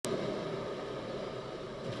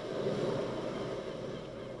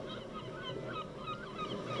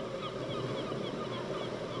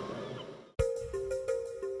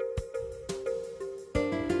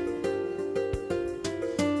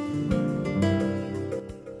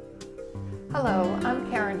Hello,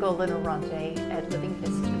 I'm Karen Golden-Oronte at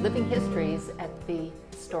Living Histories at the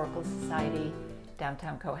Historical Society,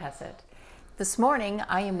 downtown Cohasset. This morning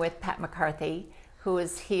I am with Pat McCarthy, who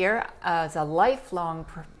is here as a lifelong,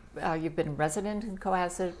 you've been a resident in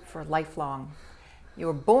Cohasset for lifelong. You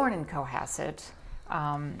were born in Cohasset.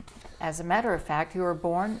 As a matter of fact, you were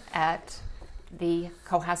born at the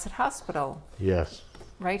Cohasset Hospital. Yes.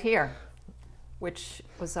 Right here, which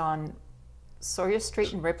was on Sawyer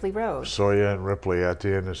Street and Ripley Road. Sawyer and Ripley at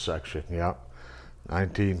the intersection, yep.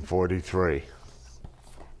 1943.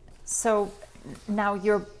 So now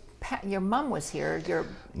your mom was here.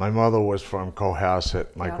 My mother was from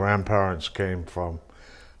Cohasset. My grandparents came from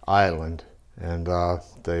Ireland, and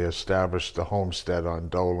they established the homestead on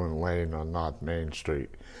Dolan Lane on North Main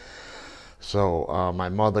Street. So my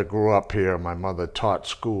mother grew up here. My mother taught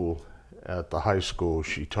school at the high school.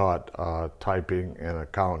 She taught typing and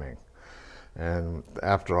accounting. And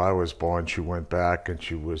after I was born, she went back and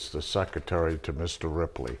she was the secretary to Mr.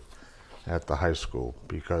 Ripley at the high school,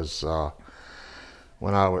 because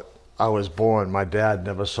when I was born, my dad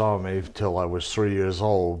never saw me till I was 3 years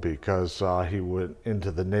old, because he went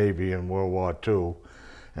into the Navy in World War II.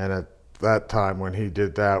 And at that time, when he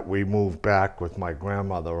did that, we moved back with my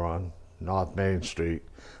grandmother on North Main Street,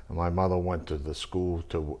 and my mother went to the school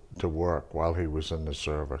to work while he was in the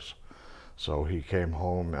service. So he came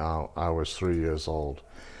home, I was 3 years old.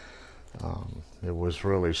 It was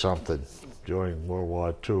really something during World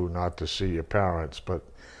War II not to see your parents, but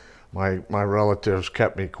my relatives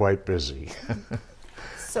kept me quite busy.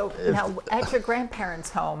 So now at your grandparents'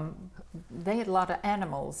 home, they had a lot of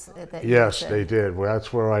animals. Yes, they did. Well,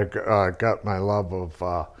 that's where I got my love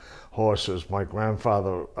of horses. My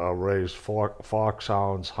grandfather raised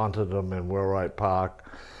foxhounds, hunted them in Wheelwright Park.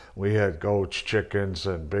 We had goats, chickens,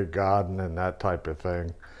 and big garden and that type of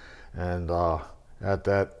thing. And at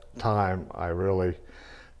that time, I really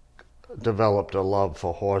developed a love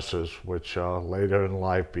for horses, which later in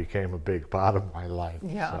life became a big part of my life.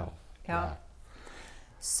 Yeah, yeah.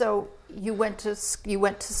 So you went to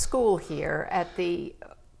school here at the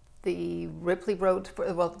Ripley Road.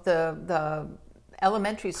 Well, the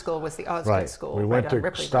elementary school was the Osgood School. We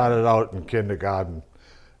started out in kindergarten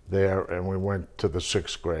there, and we went to the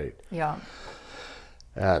 6th grade. Yeah.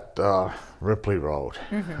 At Ripley Road.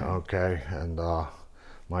 Mm-hmm. Okay, and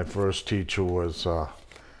my first teacher was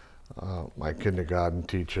my kindergarten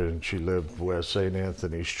teacher, and she lived where St.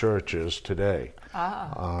 Anthony's Church is today.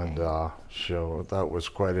 Ah, okay. And so that was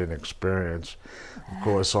quite an experience. Of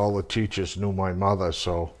course, all the teachers knew my mother,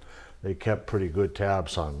 so they kept pretty good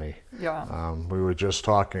tabs on me. Yeah. We were just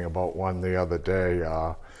talking about one the other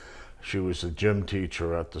day. She was a gym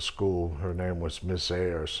teacher at the school. Her name was Miss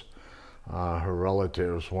Ayers. Her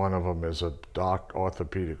relatives, one of them is a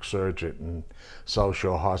orthopedic surgeon in South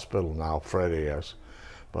Shore Hospital now, Fred Ayers.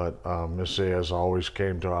 But Miss Ayers always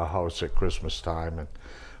came to our house at Christmas time, and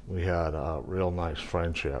we had a real nice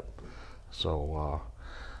friendship. So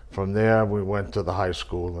from there, we went to the high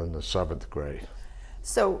school in the 7th grade.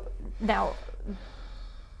 So now,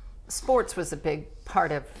 sports was a big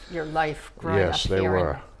part of your life growing up here. Yes, they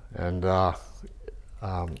were. And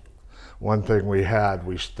one thing we had,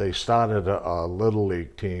 they started a Little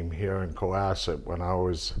League team here in Cohasset when I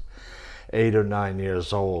was 8 or 9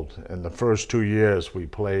 years old. And the first 2 years we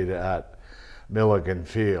played at Milligan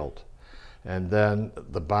Field. And then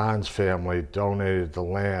the Barnes family donated the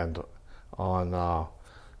land on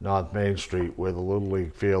North Main Street where the Little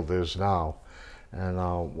League field is now. And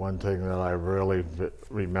one thing that I really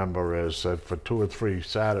remember is that for 2 or 3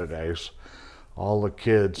 Saturdays, all the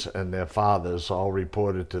kids and their fathers all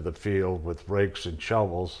reported to the field with rakes and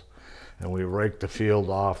shovels, and we raked the field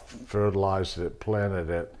off, fertilized it, planted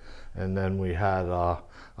it, and then we had our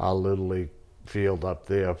Little League field up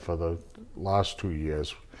there for the last 2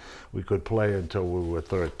 years. We could play until we were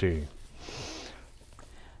 13.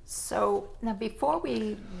 So now before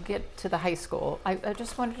we get to the high school, I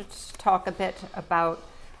just wanted to talk a bit about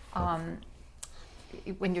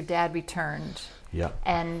when your dad returned. Yeah.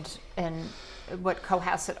 And what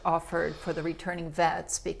Cohasset offered for the returning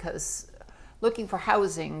vets, because looking for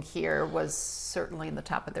housing here was certainly in the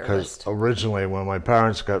top of their list. Because originally when my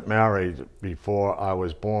parents got married, before I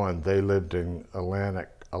was born, they lived in Atlantic,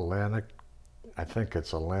 I think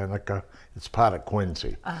it's Atlantica, it's part of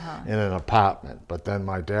Quincy, in an apartment. But then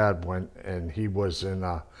my dad went, and he was in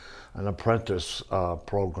an apprentice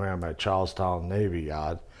program at Charlestown Navy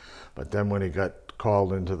Yard. But then when he got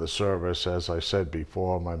called into the service, as I said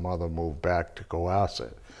before, my mother moved back to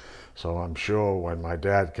Cohasset. So I'm sure when my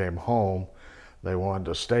dad came home, they wanted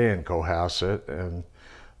to stay in Cohasset, and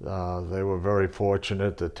they were very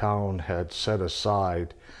fortunate. The town had set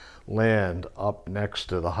aside land up next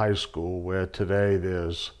to the high school, where today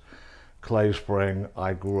there's Clay Spring.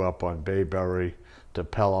 I grew up on Bayberry,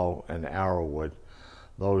 DePello, and Arrowwood.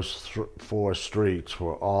 Those 4 streets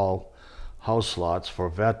were all house lots for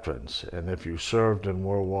veterans, and if you served in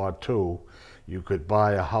World War II, you could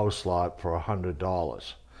buy a house lot for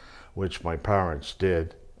 $100, which my parents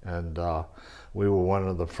did, and we were one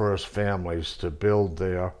of the first families to build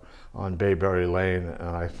there on Bayberry Lane,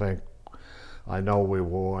 and I know we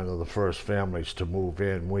were one of the first families to move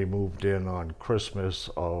in. We moved in on Christmas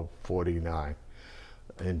of '49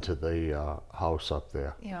 into the house up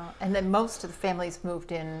there. Yeah, and then most of the families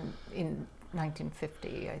moved in 1950,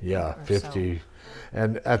 I think. Yeah, or 50. So.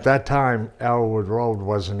 And at that time, Arrowwood Road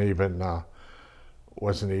wasn't even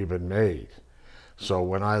made. So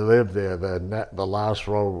when I lived there, the last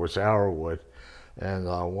road was Arrowwood. And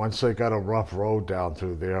once they got a rough road down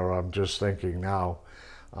through there, I'm just thinking now,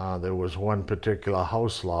 there was one particular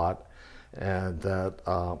house lot, and that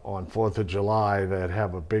on 4th of July, they'd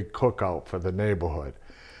have a big cookout for the neighborhood.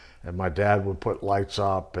 And my dad would put lights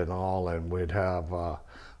up and all, and we'd have a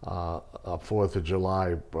 4th of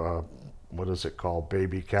July, what is it called,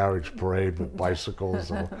 baby carriage parade with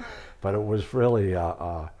bicycles. But it was really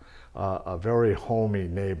a very homey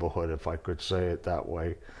neighborhood, if I could say it that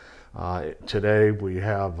way. Today we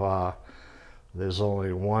have, there's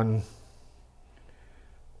only one,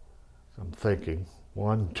 I'm thinking,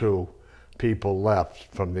 2 people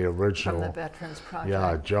left from the original. From the Veterans Project.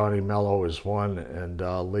 Yeah, Johnny Mello is one, and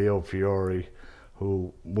Leo Fiore,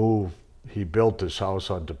 who moved, he built his house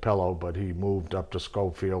on DePello, but he moved up to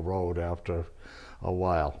Schofield Road after a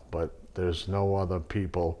while. But there's no other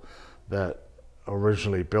people that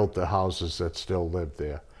originally built the houses that still live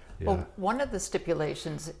there. Yeah. Well, one of the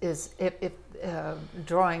stipulations is if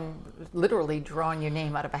literally drawing your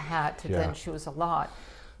name out of a hat to then choose a lot,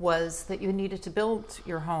 was that you needed to build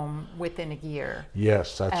your home within a year.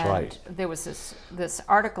 Yes, that's right. There was this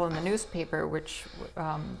article in the newspaper, which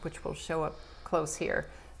will show up close here,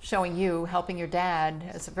 showing you helping your dad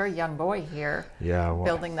as a very young boy here. Yeah,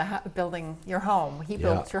 well, building your home. He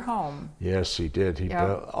built your home. Yes, he did. He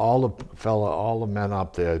built all the men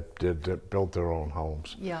up there built their own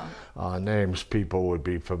homes. Yeah. Names people would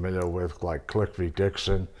be familiar with, like Cliffy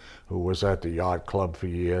Dixon, who was at the yacht club for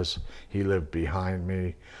years. He lived behind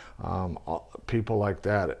me. People like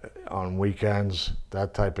that on weekends,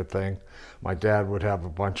 that type of thing. My dad would have a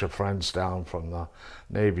bunch of friends down from the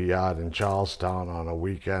Navy Yard in Charlestown on a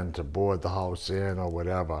weekend to board the house in or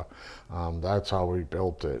whatever. That's how we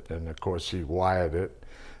built it, and of course he wired it.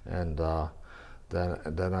 And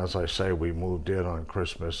then, as I say, we moved in on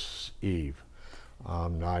Christmas Eve,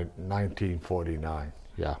 1949.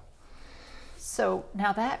 Yeah. So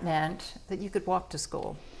now that meant that you could walk to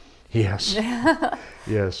school. Yes.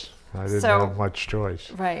 Yes. I didn't have much choice.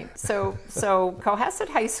 Right. So Cohasset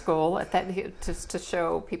High School, just to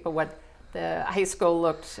show people what the high school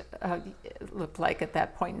looked like at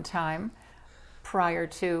that point in time, prior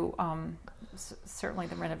to certainly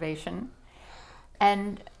the renovation,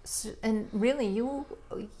 and really you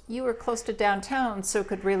were close to downtown, so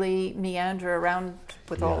could really meander around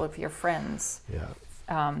with all of your friends. Yeah.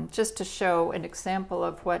 Just to show an example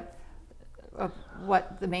of what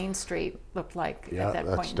the Main Street looked like at that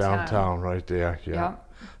point in time. That's downtown right there. Yeah.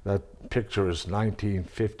 That picture is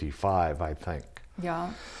 1955, I think.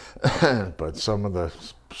 Yeah. But some of the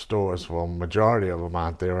stores, well, majority of them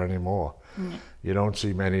aren't there anymore. Mm. You don't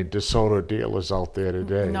see many DeSoto dealers out there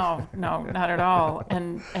today. No, not at all.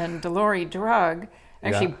 And Delory Drug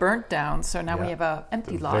actually burnt down, so now we have an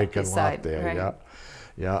empty lot beside. Vacant lot there, right?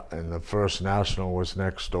 Yeah, and the First National was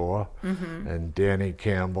next door, and Danny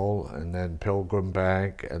Campbell, and then Pilgrim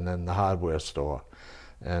Bank, and then the hardware store.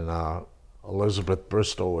 And Elizabeth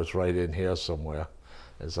Bristol was right in here somewhere,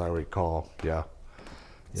 as I recall. Yeah.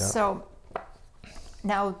 So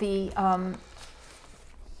now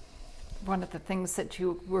one of the things that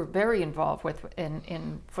you were very involved with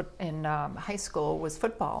in high school was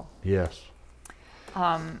football. Yes.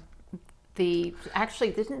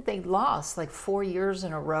 Didn't they lost like 4 years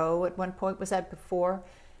in a row at one point? Was that before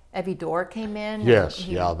Evie Dorr came in? Yes,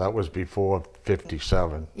 that was before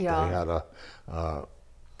 '57. Yeah. They had a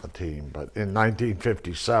team. But in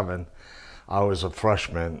 1957, I was a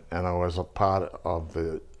freshman, and I was a part of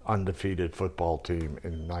the undefeated football team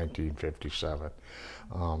in 1957.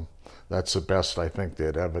 That's the best I think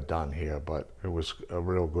they'd ever done here, but it was a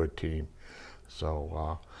real good team.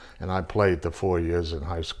 So, and I played the 4 years in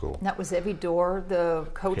high school. And that was Evie Dorr, the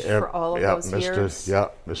coach for all of those years? Yeah,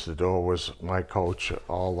 Mr. Dorr was my coach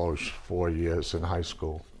all those 4 years in high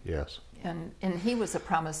school, yes. And he was a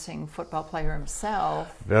promising football player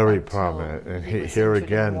himself. Very prominent. And here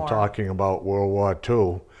again, talking about World War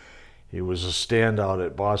II, he was a standout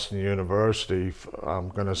at Boston University, I'm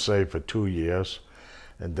going to say for 2 years.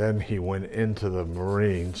 And then he went into the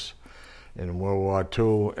Marines in World War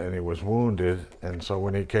II, and he was wounded. And so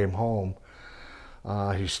when he came home,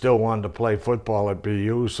 he still wanted to play football at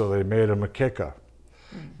BU, so they made him a kicker.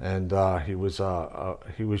 And he was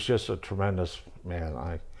just a tremendous man.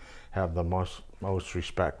 I have the most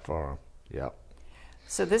respect for him. Yep.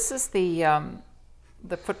 So this is the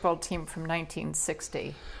football team from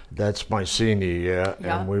 1960. That's my senior year,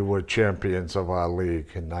 and we were champions of our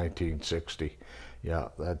league in 1960. Yeah,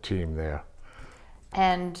 that team there.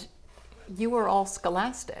 And you were all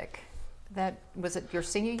scholastic. Was it your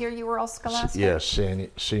senior year you were all scholastic? Yes,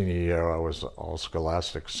 senior year I was all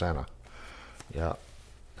scholastic center. Yeah.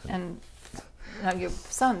 And now your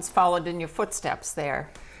sons followed in your footsteps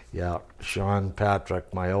there. Yeah, Sean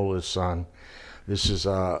Patrick, my oldest son. This is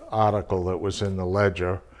an article that was in the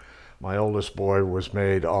Ledger. My oldest boy was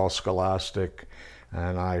made all scholastic,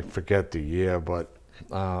 and I forget the year, but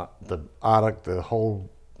the whole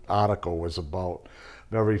article was about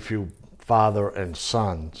very few father and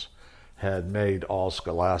sons had made all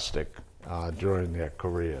scholastic during their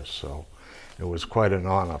careers, so it was quite an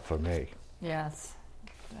honor for me. Yes.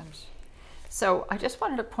 So I just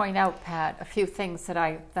wanted to point out, Pat, a few things that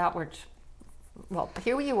I thought were, well,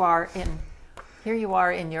 here you are in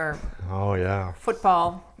your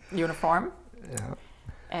football uniform. Yeah.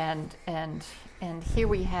 And here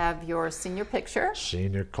we have your senior picture.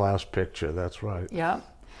 Senior class picture, that's right. Yeah.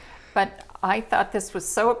 But I thought this was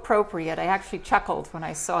so appropriate. I actually chuckled when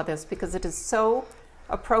I saw this because it is so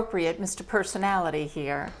appropriate, Mr. Personality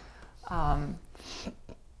here, from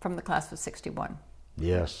the class of 61.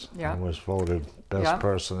 Yes, yeah. I was voted best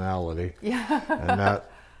personality. Yeah. And that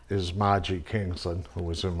is Margie Kingsland, who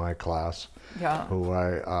was in my class.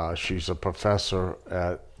 Yeah. She's a professor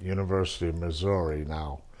at University of Missouri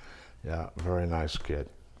now. Yeah, very nice kid.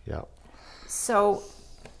 Yeah. So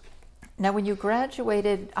now when you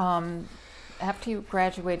graduated, after you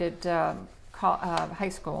graduated high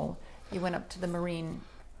school, you went up to the Merchant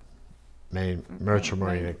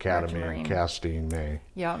Marine Academy in Castine, Maine.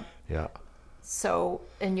 Yeah. Yeah. So,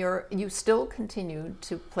 and you still continued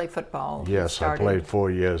to play football? Yes, I played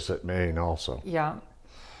 4 years at Maine also. Yeah.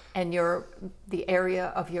 And the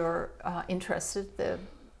area of your interest at the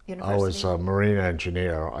university? I was a marine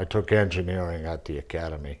engineer. I took engineering at the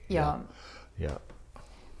academy. Yeah. Yeah.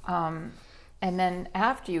 And then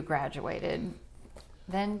after you graduated,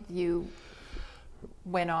 then you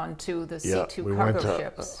went on to the C2 cargo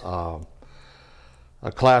ships.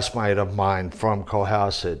 A classmate of mine from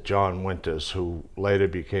Cohasset, John Winters, who later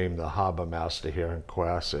became the harbor master here in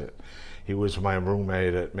Cohasset. He was my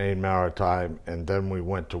roommate at Maine Maritime, and then we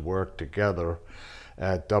went to work together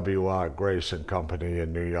at W.R. Grace and Company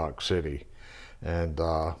in New York City. And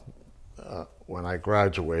when I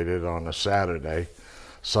graduated on a Saturday,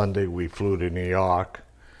 Sunday we flew to New York,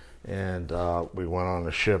 and we went on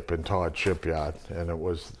a ship in Todd Shipyard, and it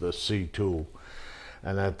was the C2.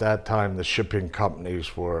 And at that time, the shipping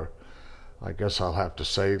companies were, I guess I'll have to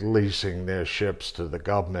say, leasing their ships to the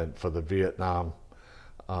government for the Vietnam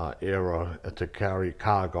era to carry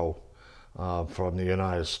cargo from the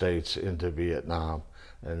United States into Vietnam.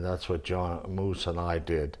 And that's what John Moose and I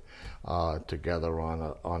did together on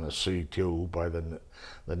a C2. By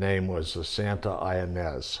the name was the Santa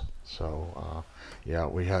Ynez. So yeah,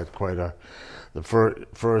 we had quite the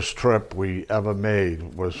first trip we ever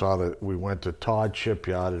made was we went to Todd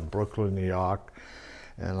Shipyard in Brooklyn, New York,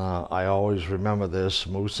 and I always remember this.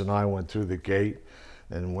 Moose and I went through the gate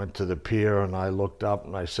and went to the pier, and I looked up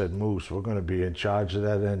and I said, "Moose, we're going to be in charge of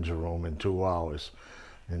that engine room in 2 hours."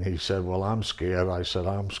 And he said, "Well, I'm scared." I said,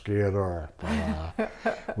 "I'm scared."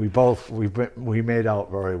 We made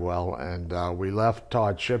out very well, and we left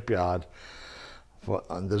Todd Shipyard.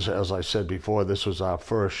 As I said before, this was our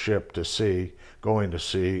first ship going to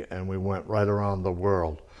sea, and we went right around the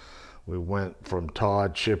world. We went from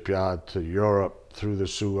Todd Shipyard to Europe, through the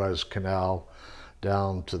Suez Canal,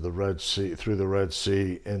 down to the Red Sea, through the Red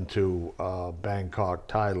Sea into Bangkok,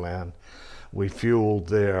 Thailand. We fueled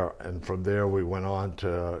there, and from there we went on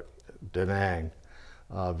to Da Nang,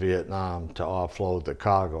 Vietnam, to offload the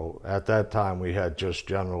cargo. At that time, we had just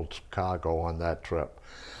general cargo on that trip.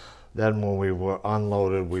 Then when we were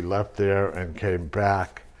unloaded, we left there and came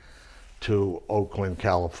back to Oakland,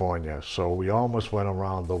 California. So we almost went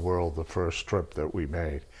around the world the first trip that we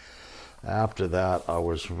made. After that, I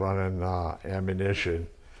was running ammunition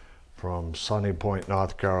from Sunny Point,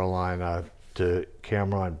 North Carolina to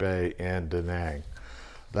Cameron Bay and Da Nang.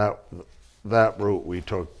 that that route we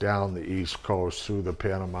took down the East Coast through the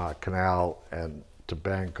Panama Canal and to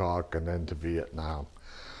Bangkok and then to Vietnam.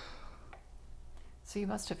 So you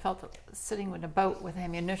must have felt that sitting in a boat with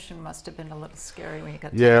ammunition must have been a little scary when you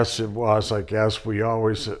got Yes, it was. I guess we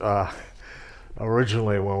always,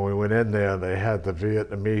 originally when we went in there, they had the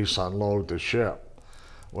Vietnamese unload the ship.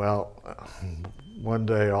 Well, one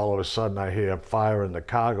day all of a sudden I hear fire in the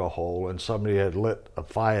cargo hold, and somebody had lit a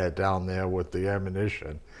fire down there with the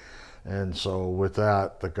ammunition. And so with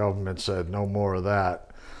that, the government said no more of that.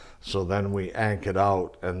 So then we anchored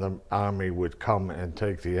out, and the Army would come and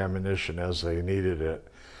take the ammunition as they needed it.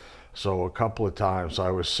 So a couple of times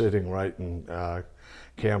I was sitting right in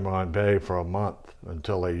Cameron Bay for a month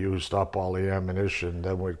until they used up all the ammunition.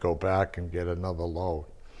 Then we'd go back and get another load.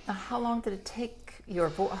 Now, how long did it take your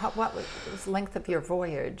what was the length of your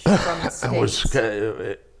voyage from the States?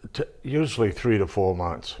 It was usually 3 to 4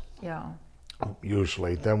 months. Yeah.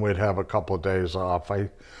 Usually. Then we'd have a couple of days off.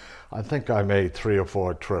 I think I made 3 or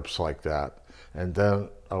 4 trips like that. And then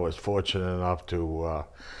I was fortunate enough to,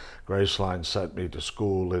 Graceline sent me to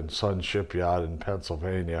school in Sun Shipyard in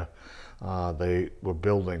Pennsylvania. They were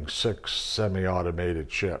building 6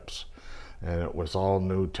 semi-automated ships, and it was all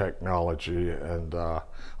new technology. And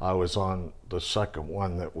I was on the second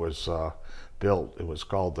one that was built. It was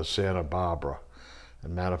called the Santa Barbara. As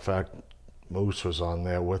a matter of fact, Moose was on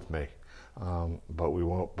there with me. But we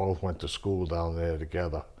both went to school down there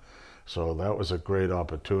together. So that was a great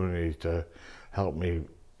opportunity to help me,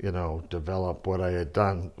 you know, develop what I had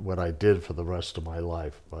done, what I did for the rest of my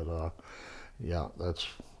life. But yeah, that's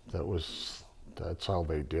how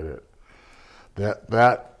they did it.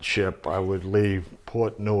 That ship, I would leave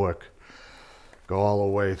Port Newark, go all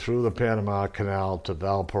the way through the Panama Canal to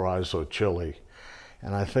Valparaiso, Chile,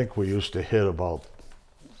 and I think we used to hit about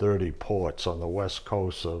 30 ports on the west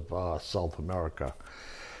coast of South America.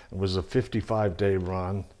 It was a 55-day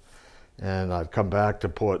run, and I'd come back to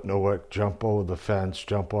Port Newark, jump over the fence,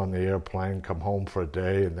 jump on the airplane, come home for a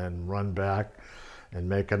day, and then run back and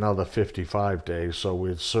make another 55 days. So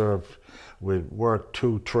we'd work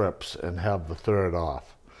 2 trips and have the third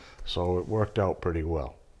off. So it worked out pretty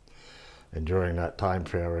well. And during that time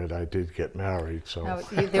period, I did get married. So now,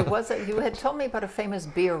 you had told me about a famous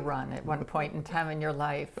beer run at one point in time in your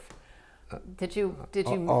life. Did you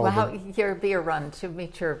your beer run to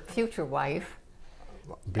meet your future wife,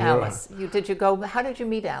 Alice? How did you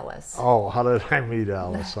meet Alice? Oh, how did I meet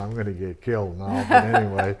Alice? I'm going to get killed now. But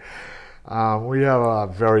anyway, we have a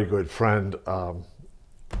very good friend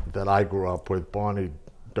that I grew up with. Bonnie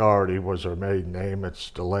Doherty was her maiden name. It's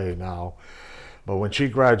DeLay now. But when she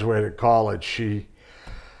graduated college, she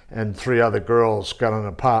and 3 other girls got an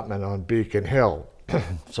apartment on Beacon Hill.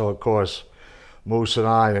 So, of course, Moose and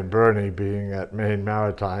I and Bernie, being at Maine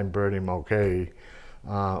Maritime, Bernie Mulcahy,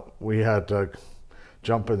 we had to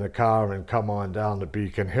jump in the car and come on down to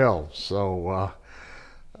Beacon Hill. So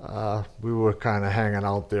we were kind of hanging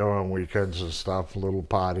out there on weekends and stuff, a little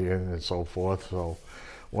partying and so forth. So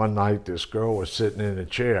one night this girl was sitting in a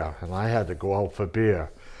chair, and I had to go out for beer.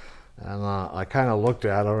 And I kind of looked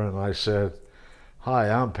at her and I said, "Hi,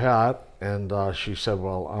 I'm Pat." And she said,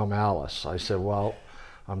 "Well, I'm Alice." I said, "Well,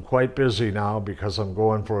 I'm quite busy now because I'm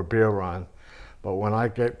going for a beer run. But when I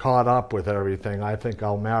get caught up with everything, I think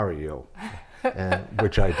I'll marry you." And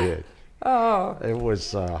which I did. Oh. It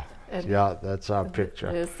was, yeah, that's our picture.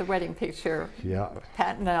 It is the wedding picture. Yeah.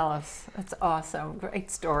 Pat and Alice. That's awesome. Great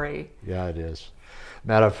story. Yeah, it is.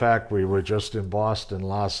 Matter of fact, we were just in Boston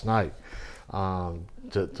last night.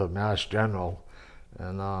 To Mass General,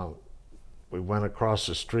 and we went across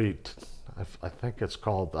the street. I think it's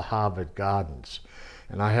called the Harvard Gardens,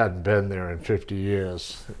 and I hadn't been there in 50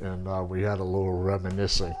 years, and we had a little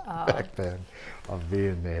reminiscing back then of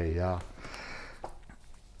being there. Yeah.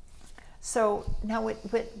 So now,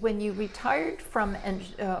 when you retired from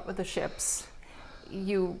the ships,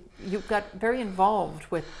 you got very involved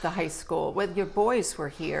with the high school. With your boys were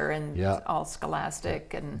here and all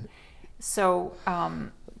scholastic and. So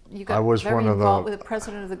you got very involved with the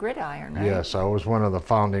president of the Gridiron, right? Yes, I was one of the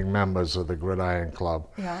founding members of the Gridiron Club.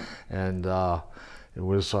 Yeah. And it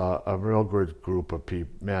was a real good group of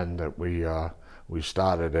men that we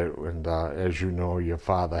started it. And as you know, your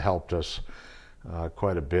father helped us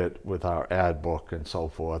quite a bit with our ad book and so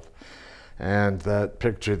forth. And that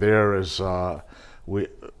picture there is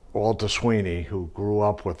Walter Sweeney, who grew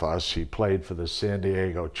up with us. He played for the San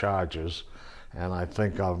Diego Chargers. And I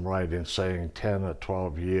think I'm right in saying 10 or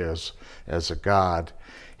 12 years as a guard.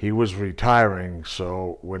 He was retiring,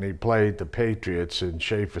 so when he played the Patriots in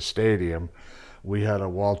Schaefer Stadium, we had a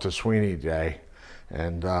Walter Sweeney Day.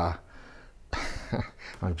 And I'm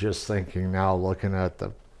just thinking now, looking at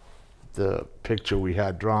the the picture we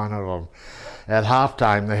had drawn of them. At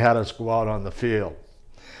halftime, they had us go out on the field.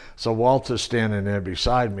 So Walter's standing there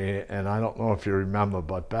beside me, and I don't know if you remember,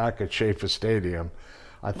 but back at Schaefer Stadium,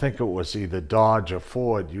 I think it was either Dodge or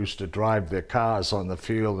Ford used to drive their cars on the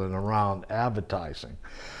field and around advertising.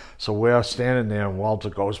 So we're standing there, and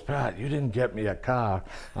Walter goes, "Pat, you didn't get me a car."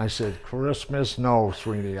 I said, "Christmas, no,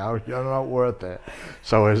 Sweeney, you're not worth it."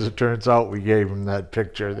 So as it turns out, we gave him that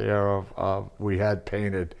picture there of we had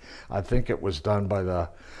painted. I think it was done by the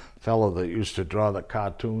fellow that used to draw the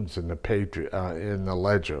cartoons in the in the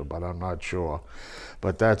Ledger, but I'm not sure.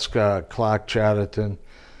 But that's Clark Chatterton,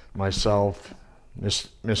 myself,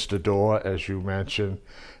 Mr. Dorr, as you mentioned,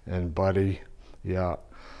 and Buddy. Yeah,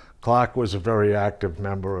 Clark was a very active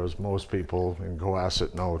member, as most people in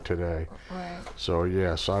Cohasset know today. Right. So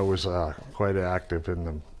yes, I was quite active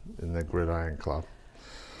in the Gridiron Club.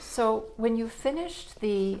 So when you finished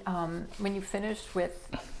with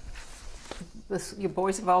this, your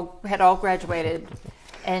boys had all graduated,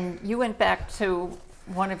 and you went back to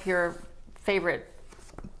one of your favorite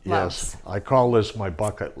loves. Yes, I call this my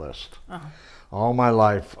bucket list. Uh-huh. All my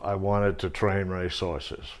life, I wanted to train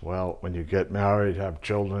racehorses. Well, when you get married, have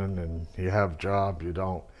children, and you have a job, you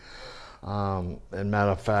don't. And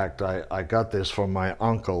matter of fact, I got this from my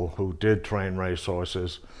uncle who did train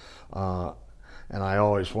racehorses, and I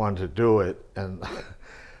always wanted to do it. And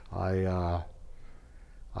I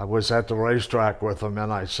was at the racetrack with him,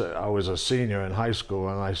 and I said, I was a senior in high school,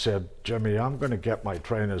 and I said, "Jimmy, I'm going to get my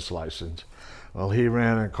trainer's license." Well, he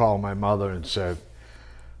ran and called my mother and said,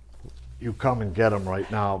 "You come and get him right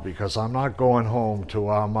now, because I'm not going home to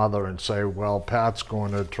our mother and say, well, Pat's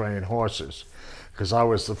going to train horses," because I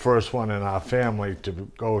was the first one in our family to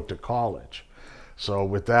go to college. So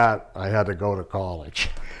with that, I had to go to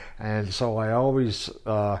college. And so I always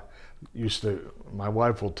used to, my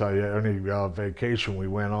wife will tell you, any vacation we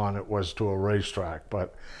went on, it was to a racetrack.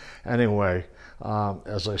 But anyway,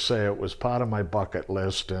 as I say, it was part of my bucket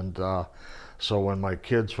list. And so when my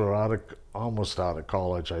kids were almost out of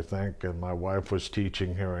college, I think, and my wife was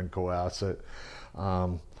teaching here in Cohasset,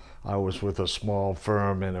 I was with a small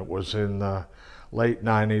firm, and it was in the late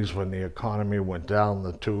 90s when the economy went down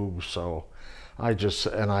the tubes. So I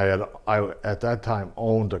at that time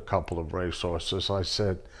owned a couple of racehorses. I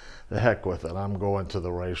said, the heck with it, I'm going to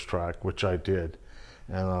the racetrack, which I did.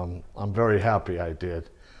 And I'm very happy I did.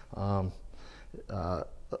 Around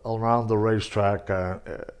the racetrack,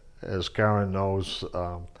 as Karen knows,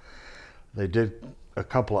 they did a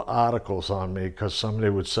couple of articles on me, because somebody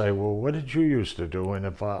would say, "Well, what did you used to do?" And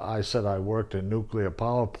if I said I worked in nuclear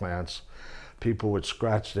power plants, people would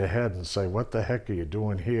scratch their head and say, "What the heck are you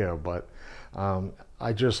doing here?" But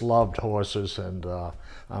I just loved horses, and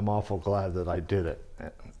I'm awful glad that I did it.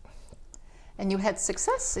 And you had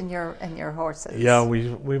success in your horses. Yeah,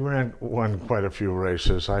 we won quite a few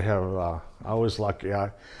races. I was lucky.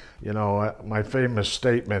 My famous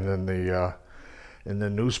statement in the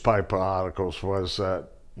newspaper articles was that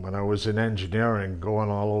when I was in engineering,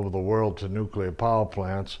 going all over the world to nuclear power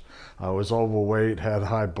plants, I was overweight, had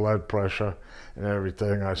high blood pressure and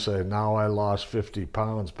everything. I say, now I lost 50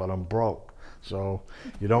 pounds, but I'm broke. So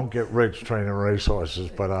you don't get rich training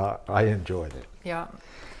racehorses, but I enjoyed it. Yeah.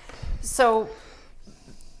 So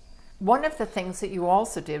one of the things that you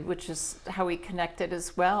also did, which is how we connected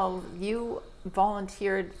as well, you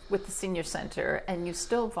volunteered with the Senior Center, and you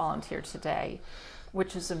still volunteer today,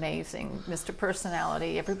 which is amazing. Mr.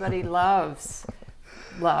 Personality, everybody loves.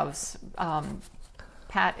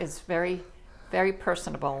 Pat is very, very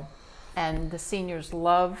personable, and the seniors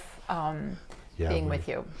love being with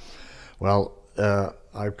you. Well,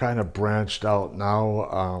 I've kind of branched out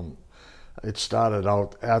now. It started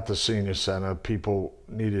out at the Senior Center. People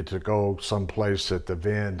needed to go someplace that the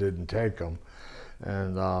van didn't take them.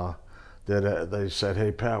 And they said,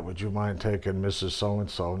 "Hey, Pat, would you mind taking Mrs.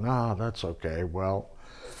 So-and-so?" "Nah, that's okay." Well,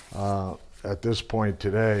 at this point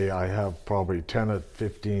today, I have probably 10 or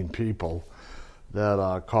 15 people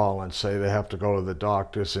that call and say they have to go to the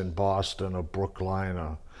doctors in Boston or Brookline.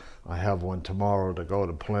 Or I have one tomorrow to go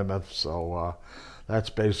to Plymouth. So that's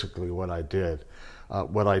basically what I did.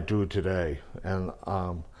 What I do today. And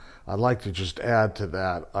I'd like to just add to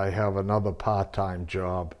that, I have another part-time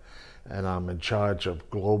job, and I'm in charge of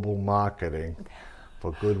global marketing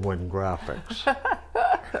for Goodwin Graphics.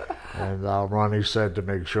 And Ronnie said to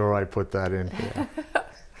make sure I put that in here.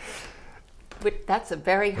 That's a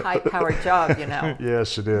very high-powered job, you know.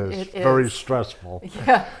 Yes, it is. Very stressful.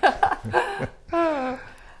 Yeah.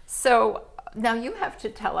 So now you have to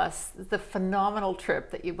tell us the phenomenal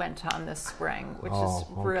trip that you went on this spring, which is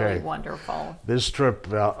really wonderful. This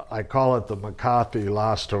trip, I call it the McCarthy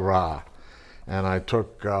Last Hurrah. And I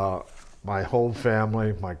took my whole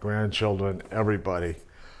family, my grandchildren, everybody,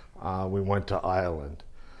 we went to Ireland.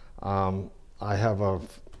 I have a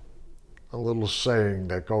little saying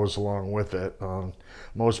that goes along with it.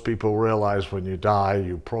 Most people realize when you die,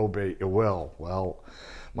 you probate your will. Well,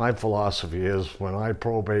 my philosophy is when I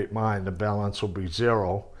probate mine, the balance will be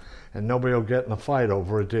zero, and nobody will get in a fight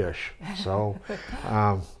over a dish. So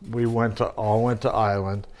we all went to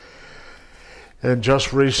Ireland. And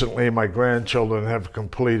just recently, my grandchildren have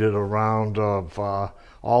completed a round of,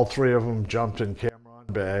 all three of them jumped in Cameron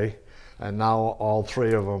Bay, and now all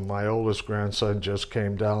three of them, my oldest grandson just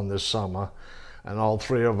came down this summer, and all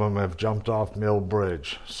three of them have jumped off Mill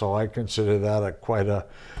Bridge. So I consider that quite a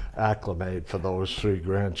acclimate for those three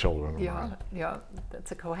grandchildren of mine. Yeah,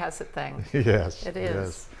 that's a Cohasset thing. Yes, it is.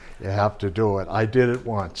 Yes. You have to do it. I did it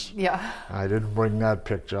once. Yeah. I didn't bring that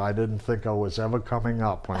picture. I didn't think I was ever coming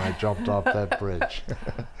up when I jumped off that bridge.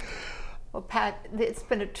 Well, Pat, it's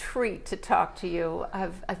been a treat to talk to you.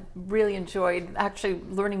 I've really enjoyed actually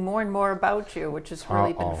learning more and more about you, which has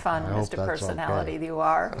really been fun, Mr. Personality that you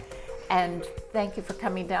are. And thank you for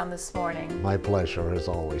coming down this morning. My pleasure, as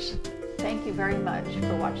always. Thank you very much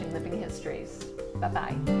for watching Living Histories.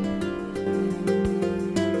 Bye-bye.